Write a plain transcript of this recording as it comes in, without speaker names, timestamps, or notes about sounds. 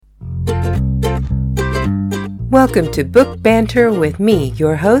Welcome to Book Banter with me,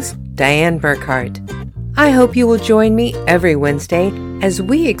 your host, Diane Burkhart. I hope you will join me every Wednesday as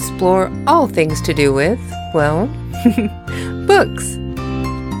we explore all things to do with, well, books.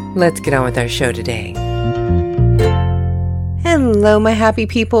 Let's get on with our show today. Hello, my happy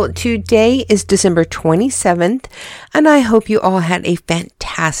people. Today is December 27th, and I hope you all had a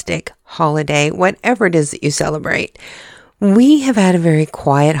fantastic holiday, whatever it is that you celebrate. We have had a very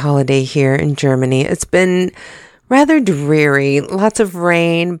quiet holiday here in Germany. It's been rather dreary, lots of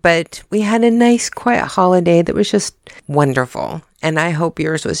rain, but we had a nice quiet holiday that was just wonderful. And I hope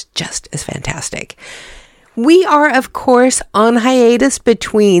yours was just as fantastic. We are, of course, on hiatus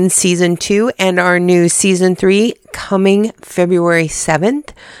between season 2 and our new season 3 coming February 7th.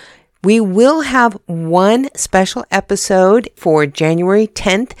 We will have one special episode for January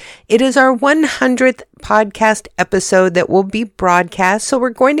 10th. It is our 100th podcast episode that will be broadcast. So we're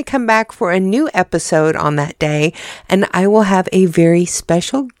going to come back for a new episode on that day, and I will have a very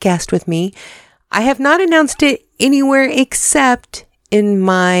special guest with me. I have not announced it anywhere except in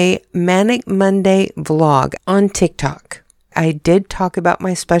my Manic Monday vlog on TikTok. I did talk about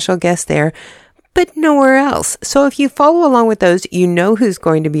my special guest there, but nowhere else. So if you follow along with those, you know who's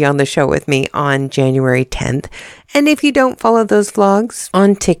going to be on the show with me on January 10th. And if you don't follow those vlogs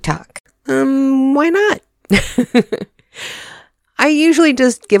on TikTok, why not? I usually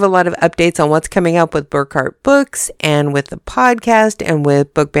just give a lot of updates on what's coming up with Burkhart Books and with the podcast and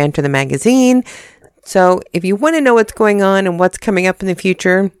with Book Banter the magazine. So if you want to know what's going on and what's coming up in the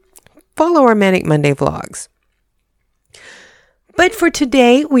future, follow our Manic Monday vlogs. But for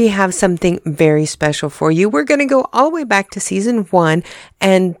today, we have something very special for you. We're going to go all the way back to season 1,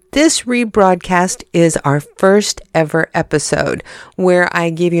 and this rebroadcast is our first ever episode where I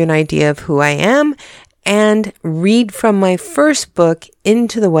give you an idea of who I am and read from my first book,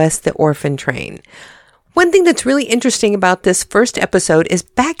 Into the West, The Orphan Train. One thing that's really interesting about this first episode is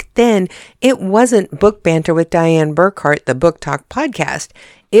back then, it wasn't Book Banter with Diane Burkhart, the Book Talk podcast.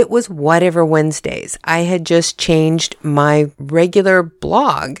 It was Whatever Wednesdays. I had just changed my regular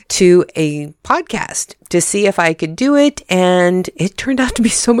blog to a podcast to see if I could do it, and it turned out to be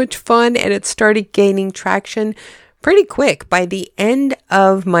so much fun, and it started gaining traction pretty quick. By the end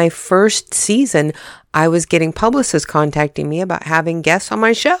of my first season, I was getting publicists contacting me about having guests on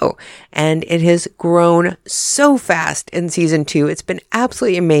my show, and it has grown so fast in season 2. It's been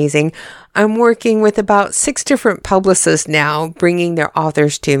absolutely amazing. I'm working with about 6 different publicists now, bringing their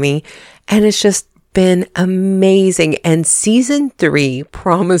authors to me, and it's just been amazing. And season 3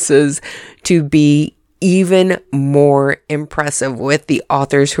 promises to be even more impressive with the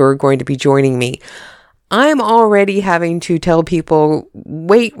authors who are going to be joining me. I'm already having to tell people,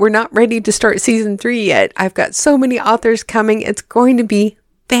 wait, we're not ready to start season 3 yet. I've got so many authors coming. It's going to be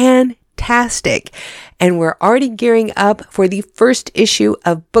fantastic. And we're already gearing up for the first issue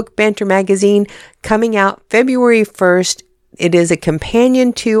of Book Banter magazine coming out February 1st. It is a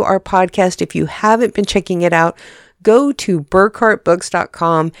companion to our podcast. If you haven't been checking it out, go to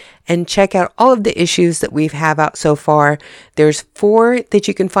burkhartbooks.com and check out all of the issues that we have out so far. There's 4 that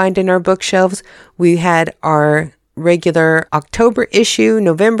you can find in our bookshelves. We had our regular October issue,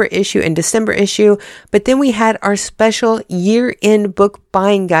 November issue, and December issue, but then we had our special year-end book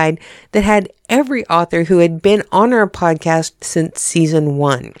buying guide that had every author who had been on our podcast since season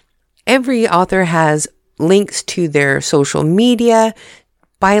 1. Every author has links to their social media,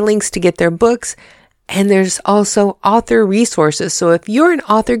 buy links to get their books, and there's also author resources. So if you're an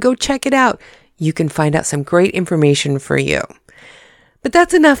author, go check it out. You can find out some great information for you. But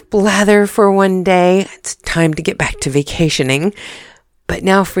that's enough blather for one day. It's time to get back to vacationing. But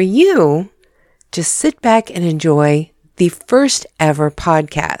now for you, just sit back and enjoy the first ever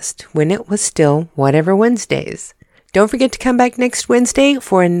podcast when it was still Whatever Wednesdays. Don't forget to come back next Wednesday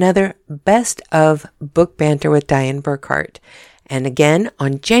for another Best of Book Banter with Diane Burkhart. And again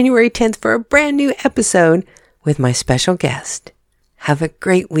on January 10th for a brand new episode with my special guest. Have a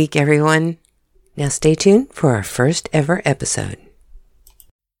great week, everyone. Now stay tuned for our first ever episode.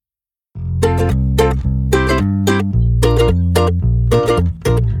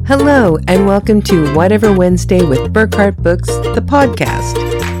 Hello, and welcome to Whatever Wednesday with Burkhart Books, the podcast.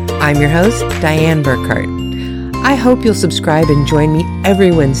 I'm your host, Diane Burkhart. I hope you'll subscribe and join me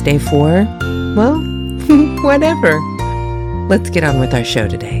every Wednesday for, well, whatever. Let's get on with our show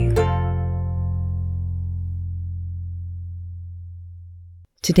today.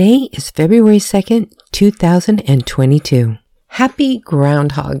 Today is February 2nd, 2022. Happy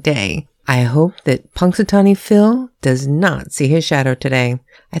Groundhog Day. I hope that Punxsutawney Phil does not see his shadow today.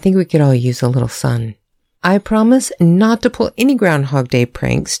 I think we could all use a little sun. I promise not to pull any Groundhog Day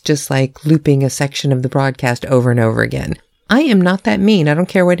pranks, just like looping a section of the broadcast over and over again. I am not that mean. I don't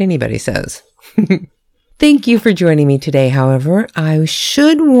care what anybody says. Thank you for joining me today. However, I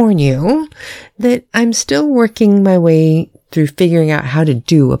should warn you that I'm still working my way through figuring out how to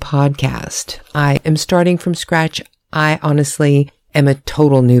do a podcast. I am starting from scratch. I honestly am a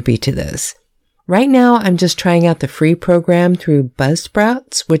total newbie to this. Right now, I'm just trying out the free program through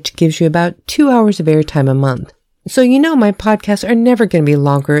Buzzsprouts, which gives you about 2 hours of airtime a month. So my podcasts are never going to be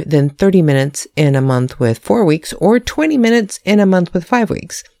longer than 30 minutes in a month with 4 weeks or 20 minutes in a month with 5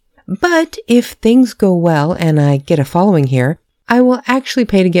 weeks. But if things go well and I get a following here, I will actually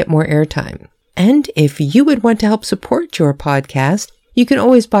pay to get more airtime. And if you would want to help support your podcast, you can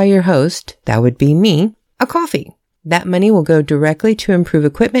always buy your host, that would be me, a coffee. That money will go directly to improve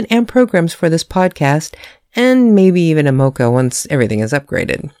equipment and programs for this podcast, and maybe even a mocha once everything is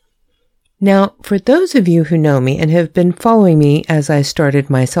upgraded. Now, for those of you who know me and have been following me as I started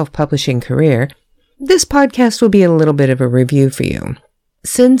my self-publishing career, this podcast will be a little bit of a review for you.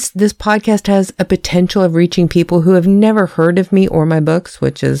 Since this podcast has a potential of reaching people who have never heard of me or my books,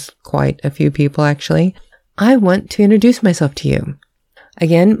 which is quite a few people actually, I want to introduce myself to you.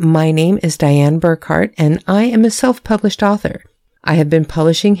 Again, my name is Diane Burkhart, and I am a self-published author. I have been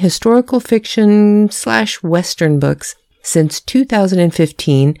publishing historical fiction / Western books since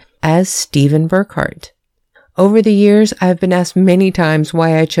 2015 as Stephen Burkhart. Over the years, I've been asked many times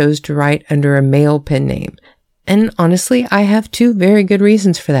why I chose to write under a male pen name. And honestly, I have 2 very good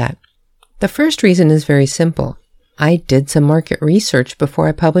reasons for that. The first reason is very simple. I did some market research before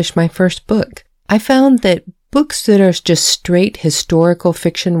I published my first book. I found that books that are just straight historical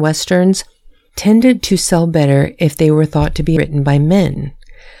fiction westerns tended to sell better if they were thought to be written by men.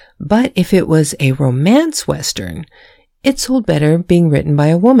 But if it was a romance western, it sold better being written by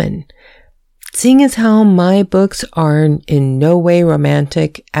a woman. Seeing as how my books are in no way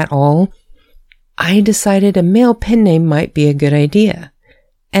romantic at all, I decided a male pen name might be a good idea.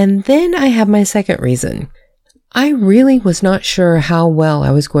 And then I have my second reason. I really was not sure how well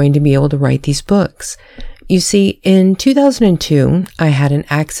I was going to be able to write these books. You see, in 2002, I had an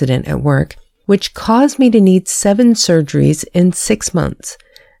accident at work, which caused me to need 7 surgeries in 6 months.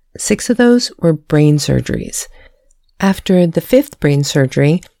 6 of those were brain surgeries. After the 5th brain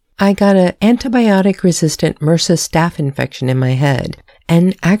surgery, I got an antibiotic-resistant MRSA staph infection in my head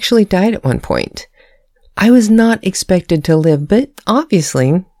and actually died at one point. I was not expected to live, but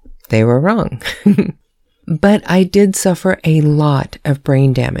obviously, they were wrong. But I did suffer a lot of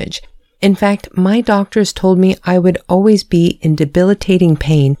brain damage. In fact, my doctors told me I would always be in debilitating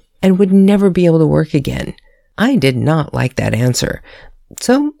pain and would never be able to work again. I did not like that answer.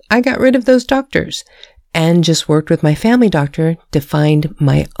 So I got rid of those doctors and just worked with my family doctor to find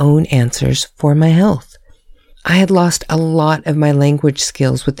my own answers for my health. I had lost a lot of my language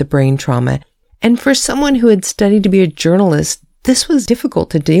skills with the brain trauma, and for someone who had studied to be a journalist, this was difficult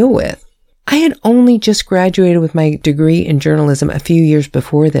to deal with. I had only just graduated with my degree in journalism a few years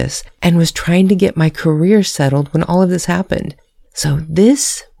before this and was trying to get my career settled when all of this happened. So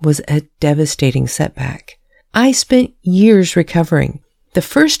this was a devastating setback. I spent years recovering. The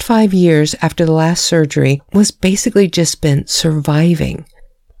first 5 years after the last surgery was basically just spent surviving.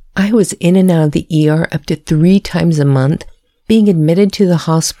 I was in and out of the ER up to 3 times a month, being admitted to the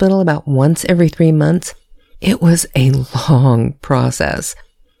hospital about once every 3 months. It was a long process.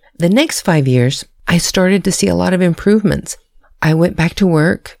 The next 5 years, I started to see a lot of improvements. I went back to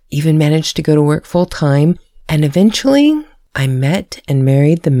work, even managed to go to work full time, and eventually I met and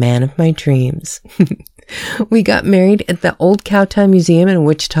married the man of my dreams. We got married at the Old Cowtown Museum in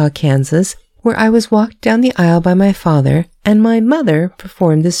Wichita, Kansas, where I was walked down the aisle by my father, and my mother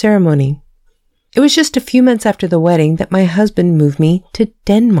performed the ceremony. It was just a few months after the wedding that my husband moved me to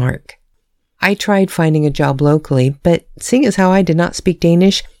Denmark. I tried finding a job locally, but seeing as how I did not speak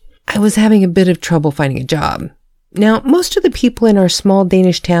Danish, I was having a bit of trouble finding a job. Now, most of the people in our small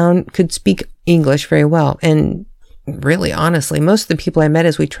Danish town could speak English very well, and really, honestly, most of the people I met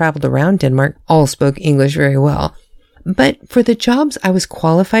as we traveled around Denmark all spoke English very well. But for the jobs I was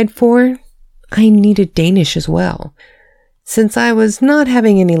qualified for, I needed Danish as well. Since I was not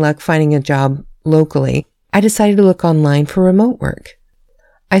having any luck finding a job locally, I decided to look online for remote work.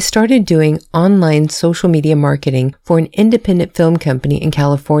 I started doing online social media marketing for an independent film company in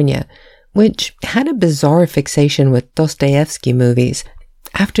California, which had a bizarre fixation with Dostoevsky movies.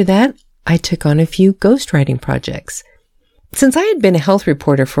 After that, I took on a few ghostwriting projects. Since I had been a health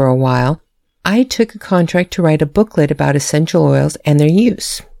reporter for a while, I took a contract to write a booklet about essential oils and their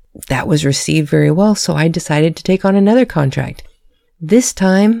use. That was received very well, so I decided to take on another contract. This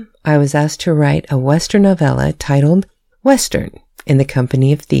time, I was asked to write a Western novella titled Western in the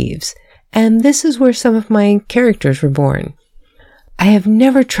Company of Thieves, and this is where some of my characters were born. I have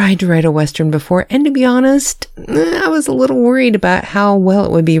never tried to write a Western before, and to be honest, I was a little worried about how well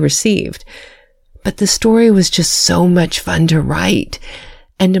it would be received. But the story was just so much fun to write,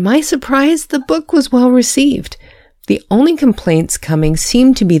 and to my surprise, the book was well received. The only complaints coming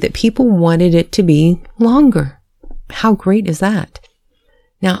seemed to be that people wanted it to be longer. How great is that?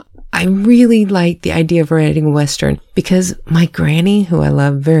 Now, I really liked the idea of writing a Western because my granny, who I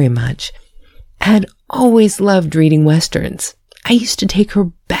love very much, had always loved reading Westerns. I used to take her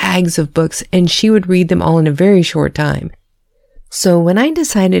bags of books and she would read them all in a very short time. So when I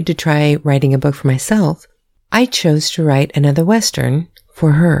decided to try writing a book for myself, I chose to write another Western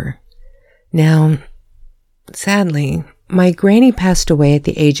for her. Now, sadly, my granny passed away at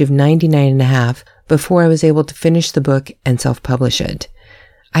the age of 99 and a half before I was able to finish the book and self-publish it.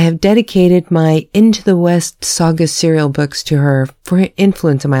 I have dedicated my Into the West saga serial books to her for her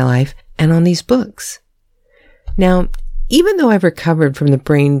influence in my life and on these books. Now, even though I've recovered from the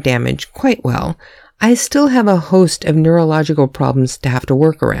brain damage quite well, I still have a host of neurological problems to have to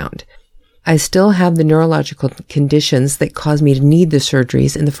work around. I still have the neurological conditions that caused me to need the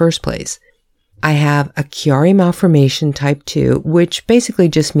surgeries in the first place. I have a Chiari malformation type 2, which basically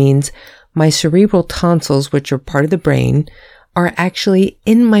just means my cerebral tonsils, which are part of the brain, are actually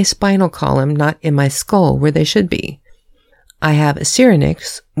in my spinal column, not in my skull where they should be. I have a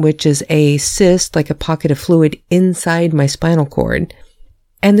syrinx, which is a cyst, like a pocket of fluid inside my spinal cord.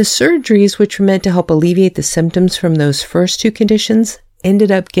 And the surgeries, which were meant to help alleviate the symptoms from those first two conditions,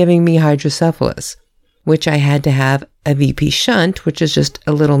 ended up giving me hydrocephalus, which I had to have a VP shunt, which is just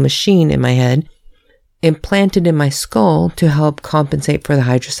a little machine in my head, implanted in my skull to help compensate for the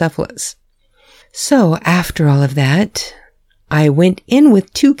hydrocephalus. So after all of that, I went in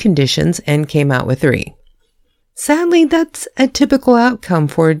with 2 conditions and came out with 3. Sadly, that's a typical outcome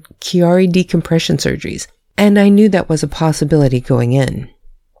for Chiari decompression surgeries, and I knew that was a possibility going in.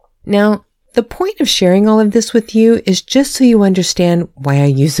 Now, the point of sharing all of this with you is just so you understand why I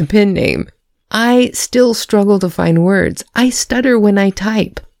use a pen name. I still struggle to find words. I stutter when I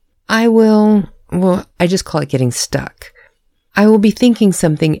type. I just call it getting stuck. I will be thinking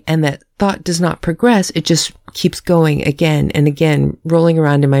something and that thought does not progress. It just keeps going again and again, rolling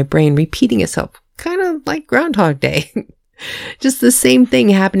around in my brain, repeating itself, kind of like Groundhog Day. Just the same thing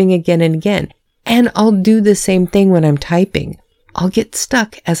happening again and again. And I'll do the same thing when I'm typing. I'll get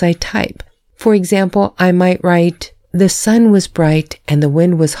stuck as I type. For example, I might write, the sun was bright and the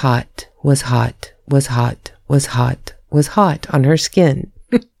wind was hot, was hot, was hot, was hot, was hot on her skin.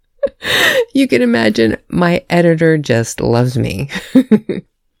 You can imagine my editor just loves me.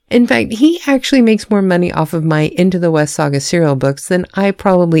 In fact, he actually makes more money off of my Into the West Saga serial books than I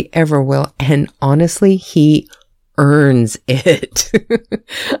probably ever will. And honestly, he earns it.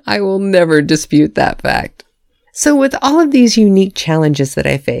 I will never dispute that fact. So with all of these unique challenges that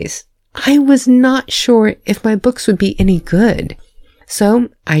I face, I was not sure if my books would be any good. So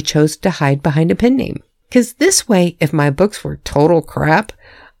I chose to hide behind a pen name. Because this way, if my books were total crap,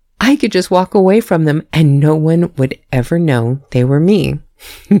 I could just walk away from them and no one would ever know they were me.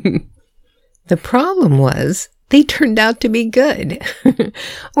 The problem was they turned out to be good,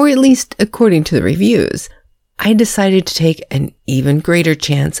 or at least according to the reviews. I decided to take an even greater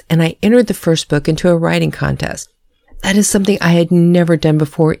chance and I entered the first book into a writing contest. That is something I had never done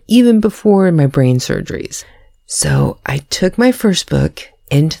before, even before my brain surgeries. So I took my first book,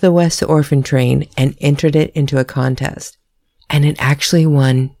 Into the West Orphan Train, and entered it into a contest. And it actually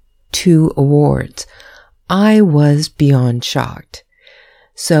won 2 awards. I was beyond shocked.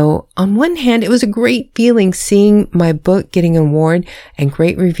 So on one hand, it was a great feeling seeing my book getting an award and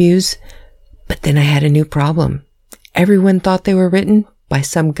great reviews. But then I had a new problem. Everyone thought they were written by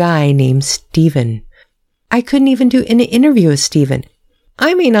some guy named Stephen. I couldn't even do an interview with Stephen.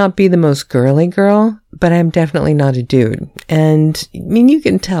 I may not be the most girly girl, but I'm definitely not a dude. And I mean, you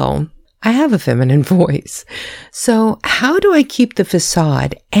can tell I have a feminine voice. So how do I keep the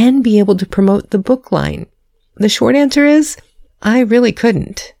facade and be able to promote the book line? The short answer is I really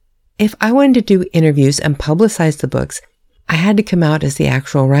couldn't. If I wanted to do interviews and publicize the books, I had to come out as the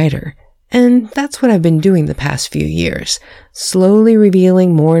actual writer. And that's what I've been doing the past few years, slowly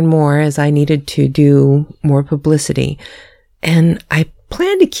revealing more and more as I needed to do more publicity. And I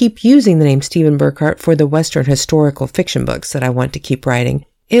plan to keep using the name Stephen Burkhart for the Western historical fiction books that I want to keep writing.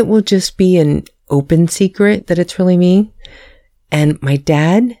 It will just be an open secret that it's really me. And my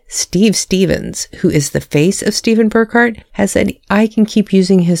dad, Steve Stevens, who is the face of Stephen Burkhart, has said I can keep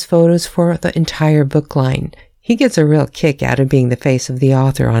using his photos for the entire book line. He gets a real kick out of being the face of the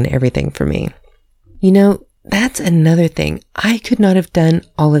author on everything for me. You know, that's another thing. I could not have done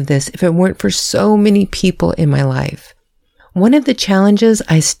all of this if it weren't for so many people in my life. One of the challenges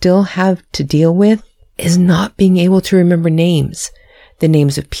I still have to deal with is not being able to remember names. The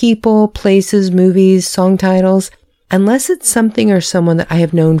names of people, places, movies, song titles. Unless it's something or someone that I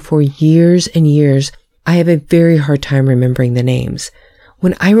have known for years and years, I have a very hard time remembering the names.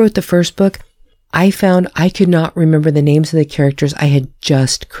 When I wrote the first book, I found I could not remember the names of the characters I had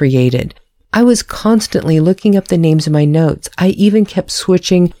just created. I was constantly looking up the names in my notes. I even kept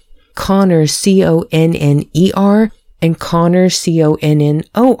switching Connor, Conner, and Connor,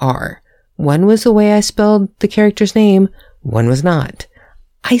 Connor. One was the way I spelled the character's name, one was not.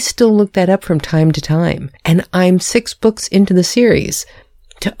 I still look that up from time to time, and I'm 6 books into the series.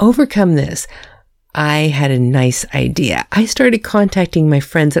 To overcome this, I had a nice idea. I started contacting my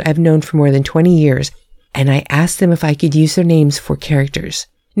friends that I've known for more than 20 years, and I asked them if I could use their names for characters.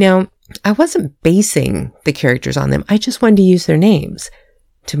 Now, I wasn't basing the characters on them. I just wanted to use their names.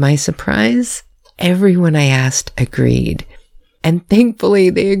 To my surprise, everyone I asked agreed. And thankfully,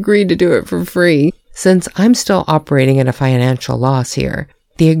 they agreed to do it for free, since I'm still operating at a financial loss here.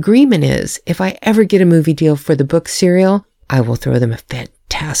 The agreement is, if I ever get a movie deal for the book serial, I will throw them a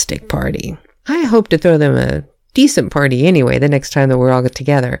fantastic party. I hope to throw them a decent party anyway the next time that we're all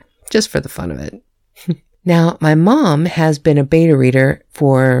together, just for the fun of it. Now, my mom has been a beta reader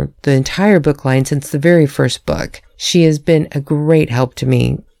for the entire book line since the very first book. She has been a great help to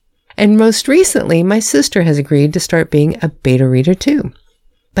me. And most recently, my sister has agreed to start being a beta reader too.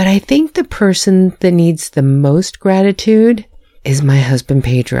 But I think the person that needs the most gratitude is my husband,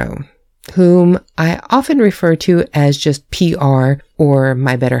 Pedro, whom I often refer to as just PR or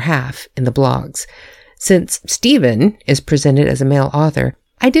my better half in the blogs. Since Stephen is presented as a male author,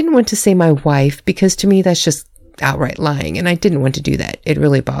 I didn't want to say my wife because to me that's just outright lying, and I didn't want to do that. It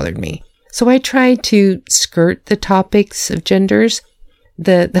really bothered me. So I tried to skirt the topics of genders.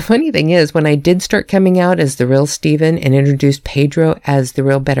 The funny thing is, when I did start coming out as the real Stephen and introduced Pedro as the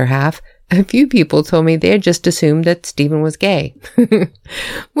real better half, a few people told me they had just assumed that Stephen was gay,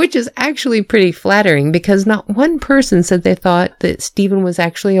 which is actually pretty flattering because not one person said they thought that Stephen was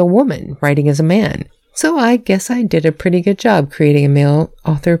actually a woman writing as a man. So I guess I did a pretty good job creating a male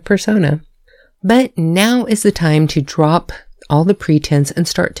author persona. But now is the time to drop all the pretense and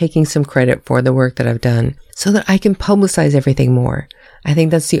start taking some credit for the work that I've done so that I can publicize everything more. I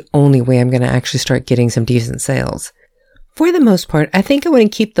think that's the only way I'm going to actually start getting some decent sales. For the most part, I think I want to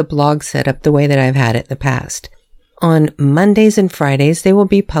keep the blog set up the way that I've had it in the past. On Mondays and Fridays, they will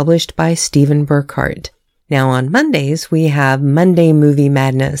be published by Stephen Burkhart. Now on Mondays, we have Monday Movie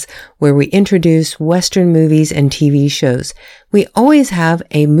Madness, where we introduce Western movies and TV shows. We always have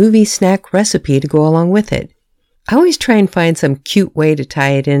a movie snack recipe to go along with it. I always try and find some cute way to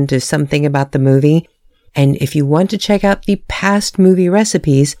tie it into something about the movie. And if you want to check out the past movie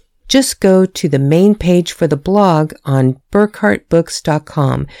recipes, just go to the main page for the blog on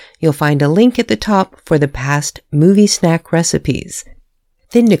burkhartbooks.com. You'll find a link at the top for the past movie snack recipes.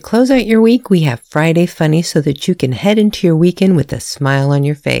 Then to close out your week, we have Friday Funny so that you can head into your weekend with a smile on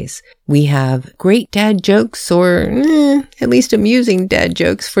your face. We have great dad jokes or at least amusing dad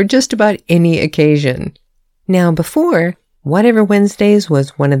jokes for just about any occasion. Now before, Whatever Wednesdays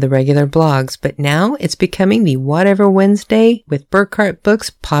was one of the regular blogs, but now it's becoming the Whatever Wednesday with Burkhart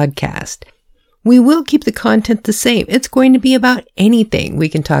Books podcast. We will keep the content the same. It's going to be about anything. We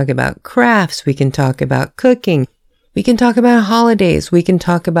can talk about crafts. We can talk about cooking. We can talk about holidays. We can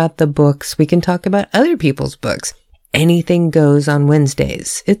talk about the books. We can talk about other people's books. Anything goes on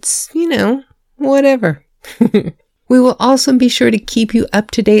Wednesdays. It's, whatever. We will also be sure to keep you up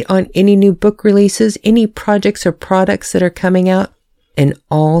to date on any new book releases, any projects or products that are coming out in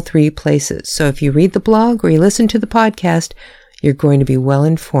all 3 places. So if you read the blog or you listen to the podcast, you're going to be well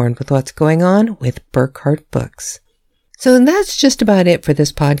informed with what's going on with Burkhart Books. So that's just about it for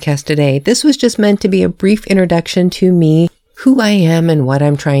this podcast today. This was just meant to be a brief introduction to me, who I am, and what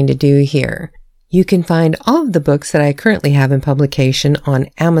I'm trying to do here. You can find all of the books that I currently have in publication on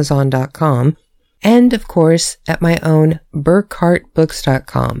Amazon.com. And, of course, at my own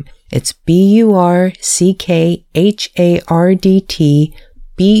burkhartbooks.com. It's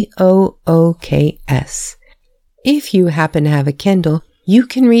BURKHARDTBOOKS. If you happen to have a Kindle, you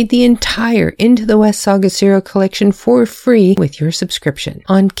can read the entire Into the West Saga serial collection for free with your subscription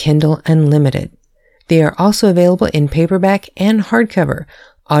on Kindle Unlimited. They are also available in paperback and hardcover.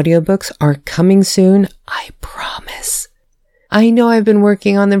 Audiobooks are coming soon, I promise. I know I've been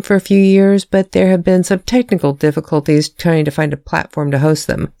working on them for a few years, but there have been some technical difficulties trying to find a platform to host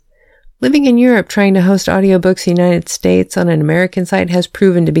them. Living in Europe trying to host audiobooks in the United States on an American site has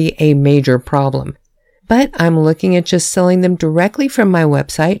proven to be a major problem. But I'm looking at just selling them directly from my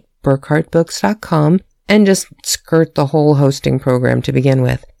website, burkhartbooks.com, and just skirt the whole hosting program to begin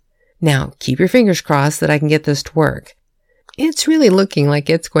with. Now, keep your fingers crossed that I can get this to work. It's really looking like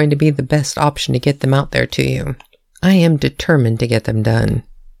it's going to be the best option to get them out there to you. I am determined to get them done.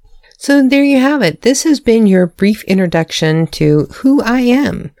 So there you have it. This has been your brief introduction to who I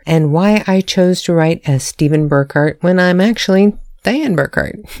am and why I chose to write as Stephen Burkhart when I'm actually Diane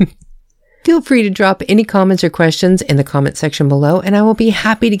Burkhart. Feel free to drop any comments or questions in the comment section below, and I will be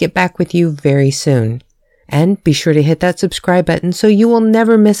happy to get back with you very soon. And be sure to hit that subscribe button so you will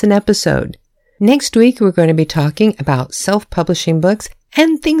never miss an episode. Next week, we're going to be talking about self-publishing books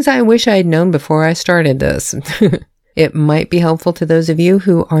and things I wish I had known before I started this. It might be helpful to those of you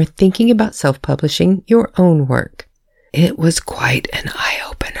who are thinking about self-publishing your own work. It was quite an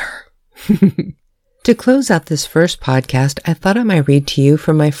eye-opener. To close out this first podcast, I thought I might read to you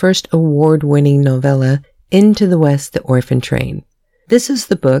from my first award-winning novella, Into the West, The Orphan Train. This is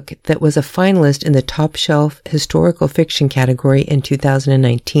the book that was a finalist in the Top Shelf Historical Fiction category in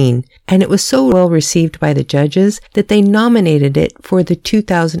 2019, and it was so well received by the judges that they nominated it for the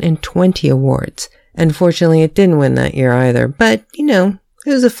 2020 awards. Unfortunately, it didn't win that year either, but, it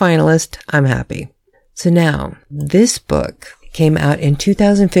was a finalist. I'm happy. So now, this book came out in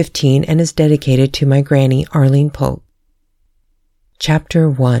 2015 and is dedicated to my granny, Arlene Polk. Chapter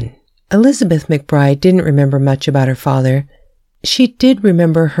 1. Elizabeth McBride didn't remember much about her father. She did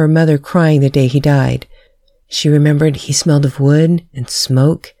remember her mother crying the day he died. She remembered he smelled of wood and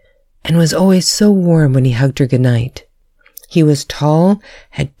smoke and was always so warm when he hugged her goodnight. He was tall,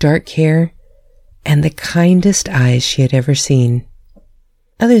 had dark hair, and the kindest eyes she had ever seen.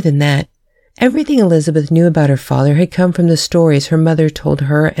 Other than that, everything Elizabeth knew about her father had come from the stories her mother told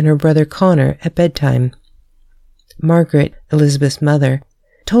her and her brother Connor at bedtime. Margaret, Elizabeth's mother,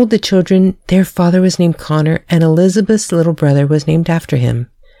 told the children their father was named Connor and Elizabeth's little brother was named after him.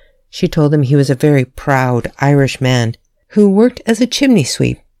 She told them he was a very proud Irish man who worked as a chimney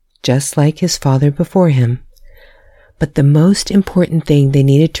sweep, just like his father before him. But the most important thing they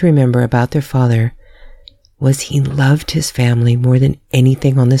needed to remember about their father was he loved his family more than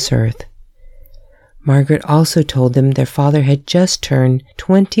anything on this earth. Margaret also told them their father had just turned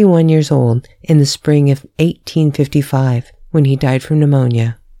 21 years old in the spring of 1855 when he died from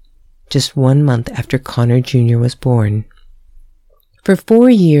pneumonia, just 1 month after Connor Jr. was born. For 4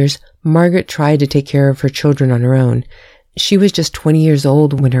 years, Margaret tried to take care of her children on her own. She was just 20 years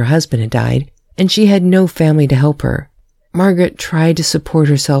old when her husband had died, and she had no family to help her. Margaret tried to support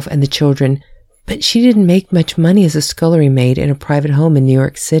herself and the children, but she didn't make much money as a scullery maid in a private home in New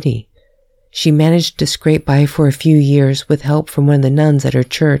York City. She managed to scrape by for a few years with help from one of the nuns at her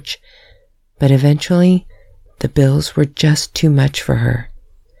church, but eventually, the bills were just too much for her.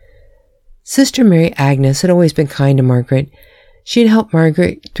 Sister Mary Agnes had always been kind to Margaret. She had helped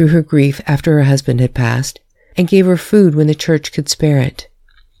Margaret through her grief after her husband had passed, and gave her food when the church could spare it.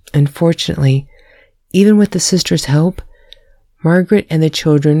 Unfortunately, even with the sister's help, Margaret and the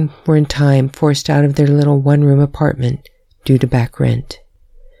children were in time forced out of their little one-room apartment due to back rent.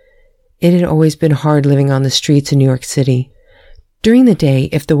 It had always been hard living on the streets in New York City. During the day,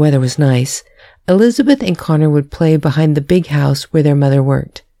 if the weather was nice, Elizabeth and Connor would play behind the big house where their mother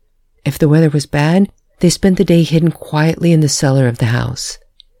worked. If the weather was bad, they spent the day hidden quietly in the cellar of the house.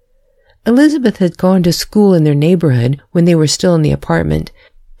 Elizabeth had gone to school in their neighborhood when they were still in the apartment,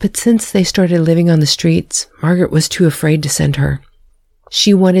 but since they started living on the streets, Margaret was too afraid to send her.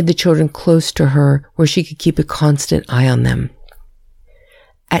 She wanted the children close to her where she could keep a constant eye on them.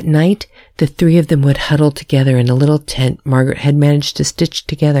 At night, the three of them would huddle together in a little tent Margaret had managed to stitch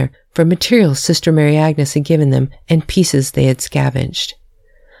together from materials Sister Mary Agnes had given them and pieces they had scavenged.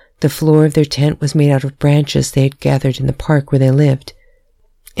 The floor of their tent was made out of branches they had gathered in the park where they lived.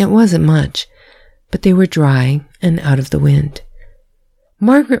 It wasn't much, but they were dry and out of the wind.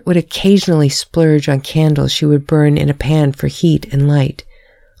 Margaret would occasionally splurge on candles she would burn in a pan for heat and light.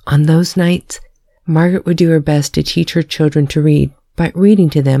 On those nights, Margaret would do her best to teach her children to read by reading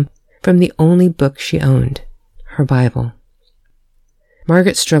to them from the only book she owned, her Bible.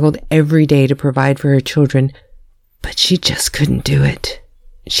 Margaret struggled every day to provide for her children, but she just couldn't do it.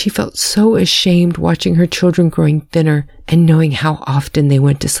 She felt so ashamed watching her children growing thinner and knowing how often they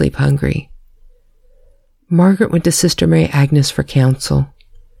went to sleep hungry. Margaret went to Sister Mary Agnes for counsel.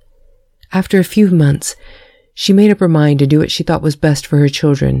 After a few months, she made up her mind to do what she thought was best for her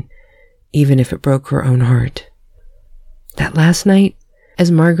children, even if it broke her own heart. That last night,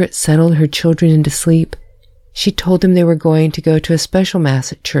 as Margaret settled her children into sleep, She told him they were going to go to a special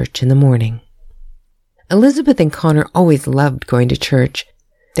mass at church in the morning. Elizabeth and Connor always loved going to church.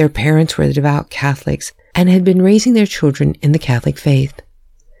 Their parents were devout Catholics and had been raising their children in the Catholic faith.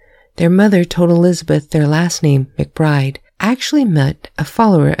 Their mother told Elizabeth their last name, McBride, actually meant a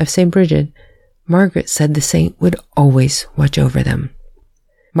follower of St. Bridget. Margaret said the saint would always watch over them.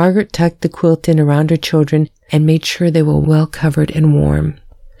 Margaret tucked the quilt in around her children and made sure they were well covered and warm.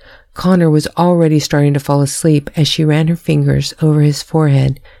 Connor was already starting to fall asleep as she ran her fingers over his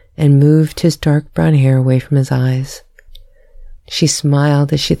forehead and moved his dark brown hair away from his eyes. She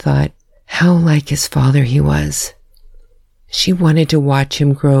smiled as she thought how like his father he was. She wanted to watch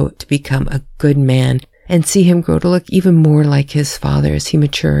him grow to become a good man and see him grow to look even more like his father as he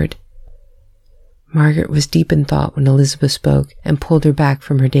matured. Margaret was deep in thought when Elizabeth spoke and pulled her back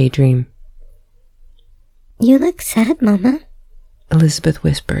from her daydream. "You look sad, Mama," Elizabeth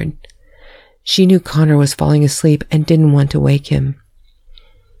whispered. She knew Connor was falling asleep and didn't want to wake him.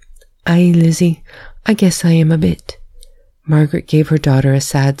 "Aye, Lizzie, I guess I am a bit." Margaret gave her daughter a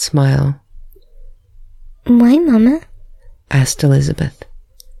sad smile. "Why, Mama?" asked Elizabeth.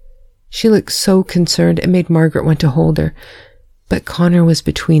 She looked so concerned it made Margaret want to hold her, but Connor was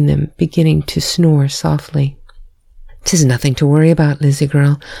between them, beginning to snore softly. "'Tis nothing to worry about, Lizzie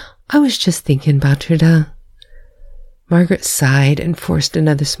girl. I was just thinking about her, da." Margaret sighed and forced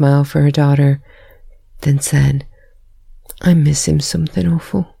another smile for her daughter, then said, "I miss him something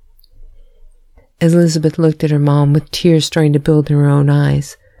awful." Elizabeth looked at her mom with tears starting to build in her own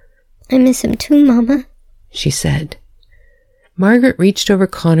eyes. "I miss him too, Mama," she said. Margaret reached over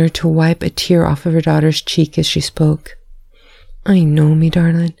Connor to wipe a tear off of her daughter's cheek as she spoke. "I know, me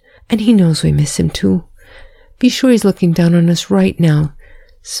darling, and he knows we miss him too. Be sure he's looking down on us right now,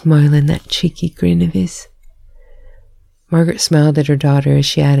 smiling that cheeky grin of his." Margaret smiled at her daughter as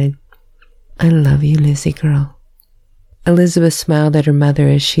she added, "I love you, Lizzie girl." Elizabeth smiled at her mother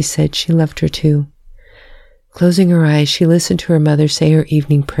as she said she loved her too. Closing her eyes, she listened to her mother say her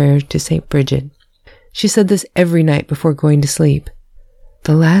evening prayer to St. Bridget. She said this every night before going to sleep.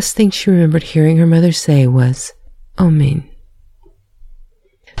 The last thing she remembered hearing her mother say was, "Amen."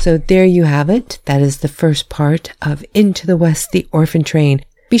 So there you have it. That is the first part of Into the West, the Orphan Train.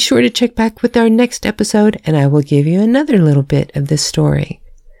 Be sure to check back with our next episode, and I will give you another little bit of this story.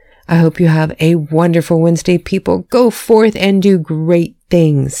 I hope you have a wonderful Wednesday, people. Go forth and do great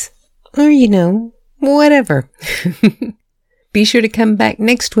things. Or, whatever. Be sure to come back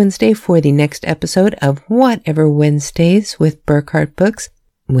next Wednesday for the next episode of Whatever Wednesdays with Burkhart Books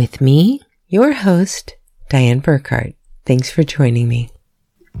with me, your host, Diane Burkhart. Thanks for joining me.